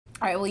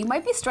All right, well, you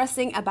might be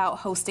stressing about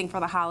hosting for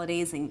the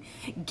holidays and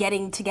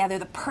getting together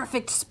the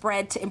perfect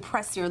spread to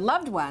impress your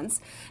loved ones.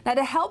 Now,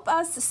 to help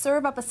us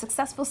serve up a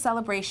successful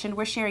celebration,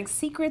 we're sharing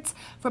secrets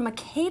from a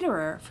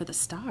caterer for the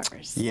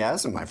stars.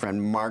 Yes, and my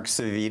friend Mark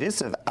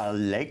Savitas of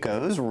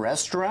Aleko's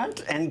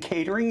Restaurant and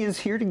Catering is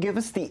here to give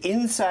us the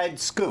inside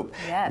scoop.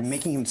 Yes. I'm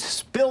making him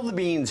spill the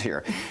beans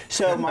here.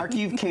 So, Mark,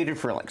 you've catered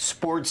for like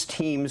sports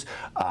teams,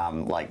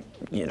 like,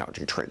 you know,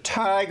 Detroit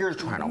Tigers,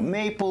 Toronto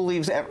Maple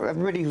Leafs.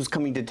 Everybody who's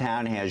coming to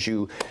town has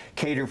you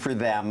cater for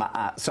them.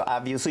 So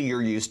obviously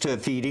you're used to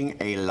feeding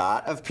a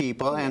lot of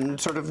people and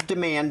sort of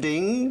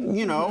demanding,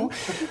 you know.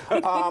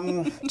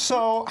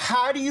 So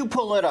how do you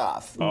pull it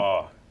off?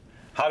 Oh,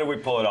 how do we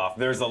pull it off?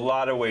 There's a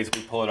lot of ways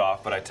we pull it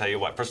off, but I tell you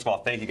what, first of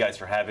all, thank you guys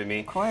for having me.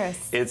 Of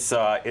course. It's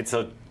a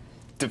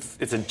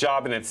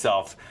job in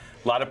itself.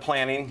 A lot of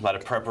planning, a lot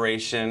of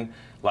preparation,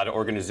 a lot of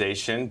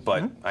organization,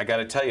 but I got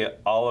to tell you,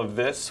 all of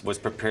this was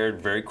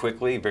prepared very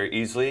quickly, very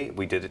easily.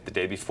 We did it the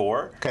day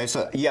before. Okay,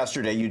 so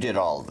yesterday you did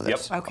all of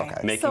this. Yep. Okay.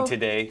 Making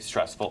today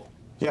stressful.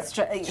 Yep.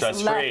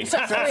 Stress-free.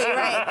 Stress-free,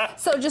 right.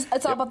 So just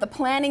it's all about the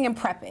planning and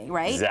prepping,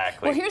 right?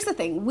 Exactly. Well, here's the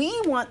thing. We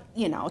want,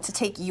 you know, to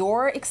take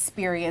your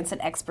experience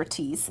and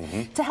expertise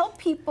to help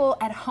people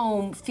at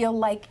home feel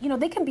like, you know,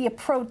 they can be a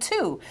pro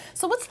too.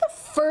 So what's the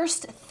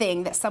first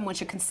thing that someone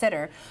should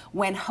consider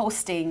when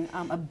hosting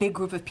a big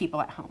group of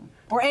people at home?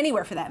 Or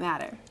anywhere for that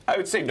matter? I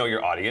would say know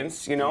your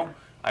audience, you know. Yeah.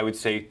 I would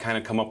say kind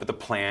of come up with a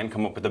plan,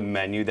 come up with a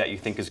menu that you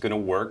think is going to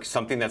work,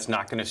 something that's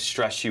not going to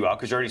stress you out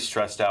because you're already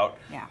stressed out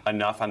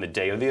enough on the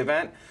day of the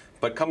event.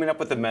 But coming up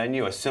with a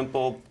menu, a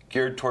simple,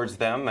 geared towards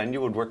them menu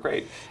would work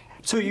great.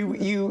 So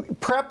you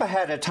prep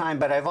ahead of time,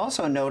 but I've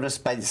also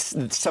noticed by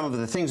some of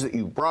the things that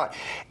you brought,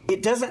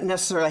 it doesn't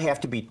necessarily have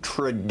to be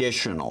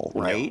traditional,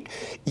 right?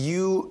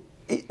 No.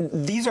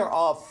 These are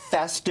all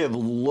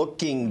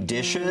festive-looking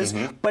dishes,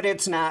 but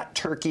it's not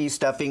turkey,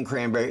 stuffing,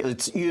 cranberry.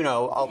 It's, you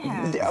know,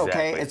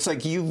 okay. It's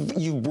like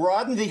you've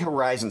broadened the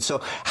horizon.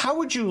 So how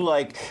would you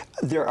like?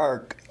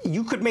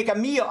 You could make a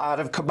meal out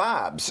of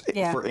kebabs,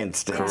 for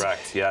instance.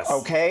 Correct. Yes.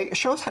 Okay.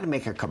 Show us how to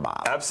make a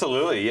kebab.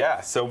 Absolutely.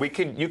 Yeah. So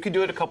you could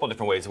do it a couple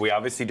different ways. We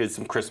obviously did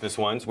some Christmas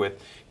ones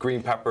with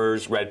green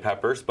peppers, red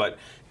peppers, but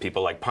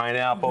people like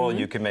pineapple.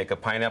 You can make a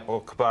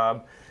pineapple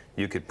kebab.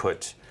 You could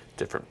put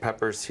different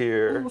peppers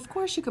here. Oh, of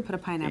course you could put a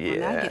pineapple in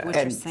that. I get what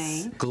you're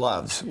saying.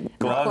 Gloves.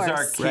 Gloves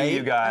are key,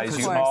 you guys.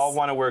 You all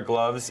want to wear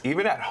gloves,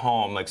 even at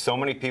home. Like so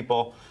many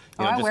people,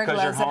 you know, I just wear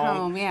because you're gloves at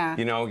home, yeah.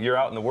 you know, you're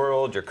out in the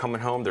world, you're coming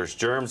home, there's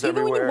germs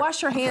everywhere. Even when you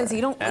wash your hands, you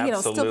don't, you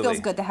know, still feels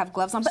good to have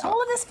gloves on. But all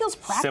of this feels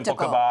practical.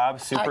 Simple kebab,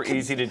 super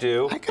easy to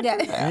do. I could do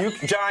that.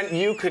 John,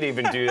 you could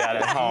even do that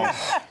at home.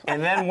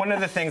 And then one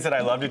of the things that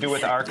I love to do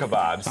with our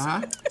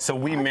kebabs, so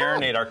we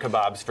marinate our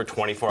kebabs for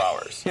 24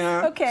 hours.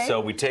 Okay.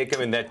 So we take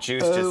them and that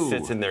juice just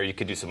sits in there. You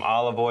could do some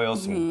olive oil,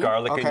 some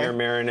garlic in your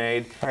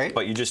marinade,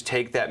 but you just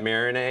take that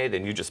marinade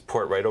and you just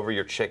pour it right over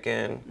your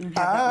chicken,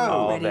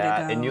 all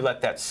that, and you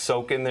let that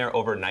soak in there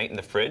overnight in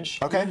the fridge.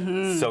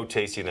 Okay. So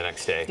tasty the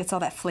next day. Gets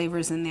all that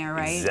flavors in there,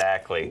 right?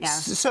 Exactly. Yeah.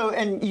 So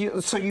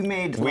you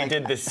made we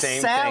did the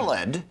same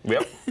salad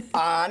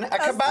on a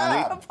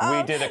kebab.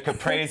 We did a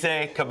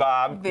caprese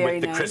kebab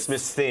with the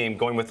Christmas theme,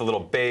 going with a little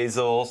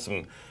basil,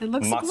 some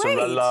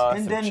mozzarella,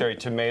 some cherry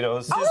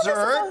tomatoes.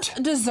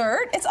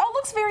 Dessert. It all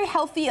looks very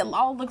healthy. It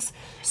all looks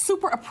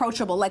super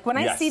approachable. Like when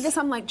I see this,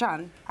 I'm like,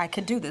 John, I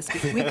could do this.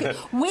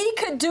 We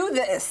could do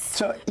this.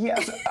 So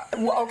yes.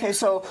 Okay.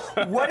 So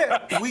what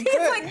if we could?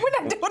 It's like we're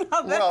not doing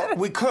all that. Well,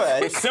 we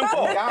could. It's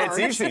simple. It's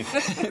easy.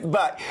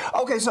 But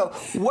okay. So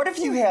what if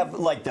you have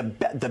like the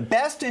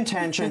best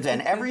intentions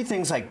and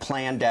everything's like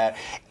planned out,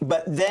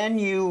 but then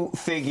you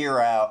figure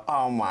out,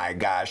 oh my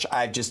gosh,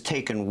 I've just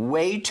taken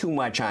way too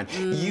much on.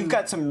 You've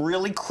got some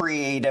really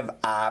creative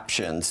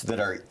options that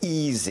are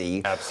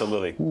easy.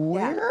 Absolutely.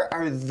 Where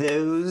are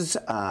those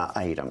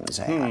items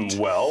at?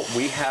 Well,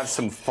 we have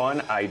some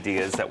fun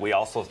ideas that we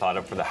also thought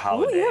of for the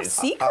holidays. Ooh, you have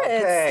secrets.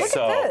 Okay. Look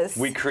at this.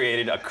 We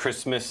created a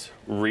Christmas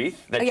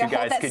wreath that you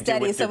guys could do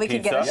with so your we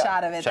pizza. can get a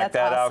shot of it. Check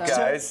That's that out, awesome.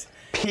 guys.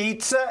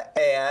 Pizza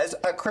as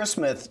a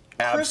Christmas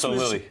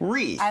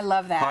wreath. I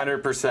love that.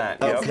 100%.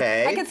 Yep.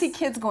 Okay. I can see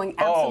kids going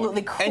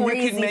absolutely crazy.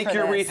 And you can make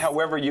your this. wreath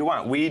however you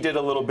want. We did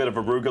a little bit of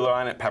arugula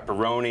on it,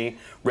 pepperoni,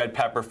 red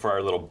pepper for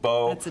our little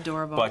bow. That's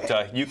adorable.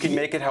 But you can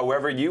make it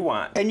however you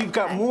want. And you've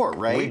got more,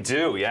 right? We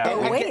do, yeah.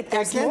 Oh, wait,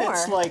 there's again, more.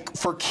 It's like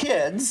for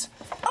kids.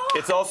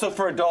 It's also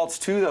for adults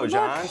too, though,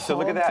 John. So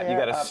look at that. You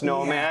got a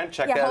snowman.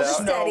 Check that hold out. it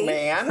steady.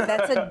 Snowman.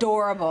 That's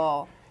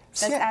adorable.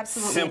 That's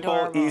absolutely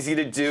adorable. Simple, easy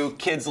to do.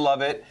 Kids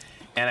love it.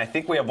 And I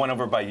think we have one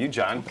over by you,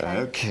 John.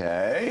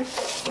 Okay.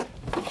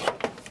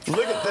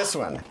 Look at this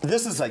one.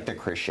 This is like the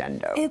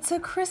crescendo. It's a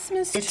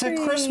Christmas tree. It's a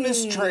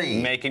Christmas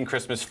tree. Making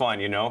Christmas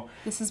fun, you know?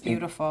 This is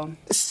beautiful.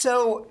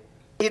 So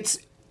it's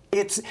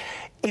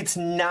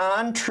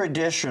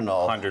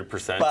non-traditional,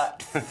 100%,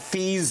 but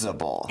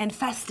feasible and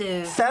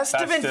festive.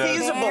 Festive and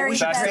feasible. Very we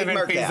should festive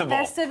trademark and feasible.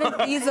 that. Festive and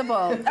feasible.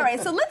 All right,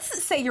 so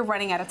let's say you're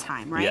running out of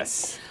time, right?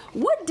 Yes.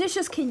 What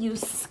dishes can you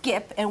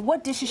skip, and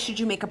what dishes should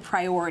you make a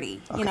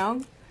priority? You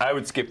know? I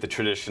would skip the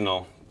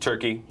traditional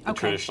turkey, the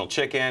traditional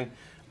chicken.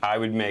 I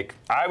would make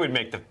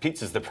the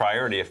pizzas the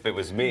priority if it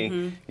was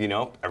me. You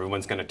know,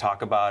 everyone's going to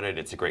talk about it.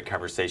 It's a great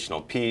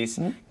conversational piece.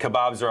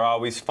 Kebabs are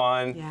always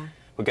fun. Yeah.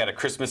 We've got a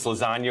Christmas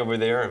lasagna over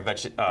there, a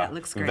that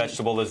looks great.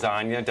 vegetable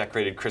lasagna,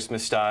 decorated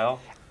Christmas style.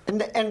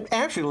 And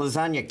actually,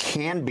 lasagna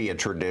can be a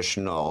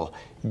traditional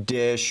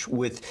dish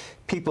with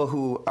people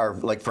who are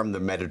like from the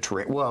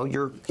Mediterranean. Well,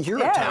 you're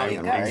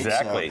Italian, right?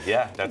 Exactly. So,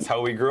 yeah, that's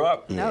how we grew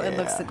up. No,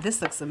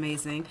 this looks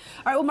amazing.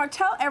 All right, well, Mark,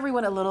 tell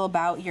everyone a little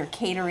about your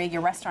catering,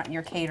 your restaurant, and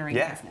your catering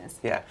business.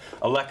 Yeah,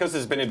 Aleko's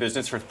has been in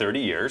business for 30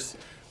 years.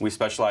 We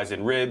specialize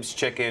in ribs,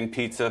 chicken,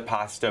 pizza,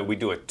 pasta. We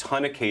do a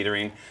ton of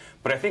catering.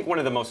 But I think one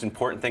of the most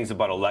important things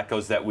about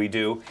Aleko's that we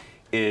do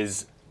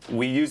is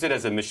we use it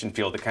as a mission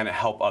field to kind of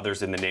help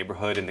others in the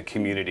neighborhood and the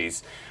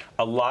communities.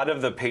 A lot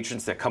of the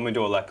patrons that come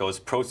into Aleko's,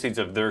 proceeds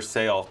of their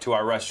sale to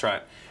our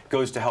restaurant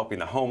goes to helping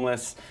the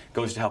homeless,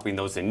 goes to helping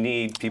those in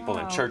need, people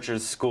in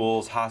churches,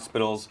 schools,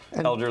 hospitals,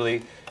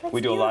 elderly. We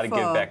do a lot of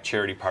give back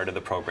charity part of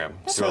the program.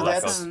 So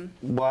that's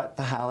what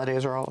the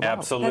holidays are all about.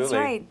 Absolutely. That's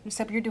right,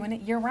 except you're doing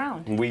it year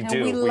round. We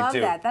do. We love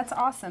do. that. That's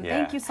awesome. Yeah.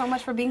 Thank you so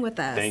much for being with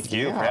us. Thank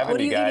you for having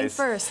me, guys. What are you eating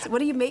first?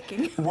 What are you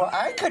making? Well,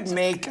 I could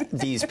make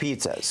these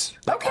pizzas.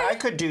 Like, I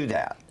could do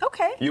that.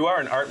 Okay. You are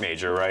an art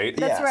major, right?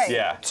 That's right.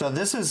 Yeah. So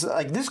this is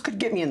like, this could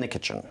get me in the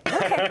kitchen.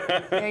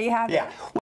 Okay. There you have it. Yeah.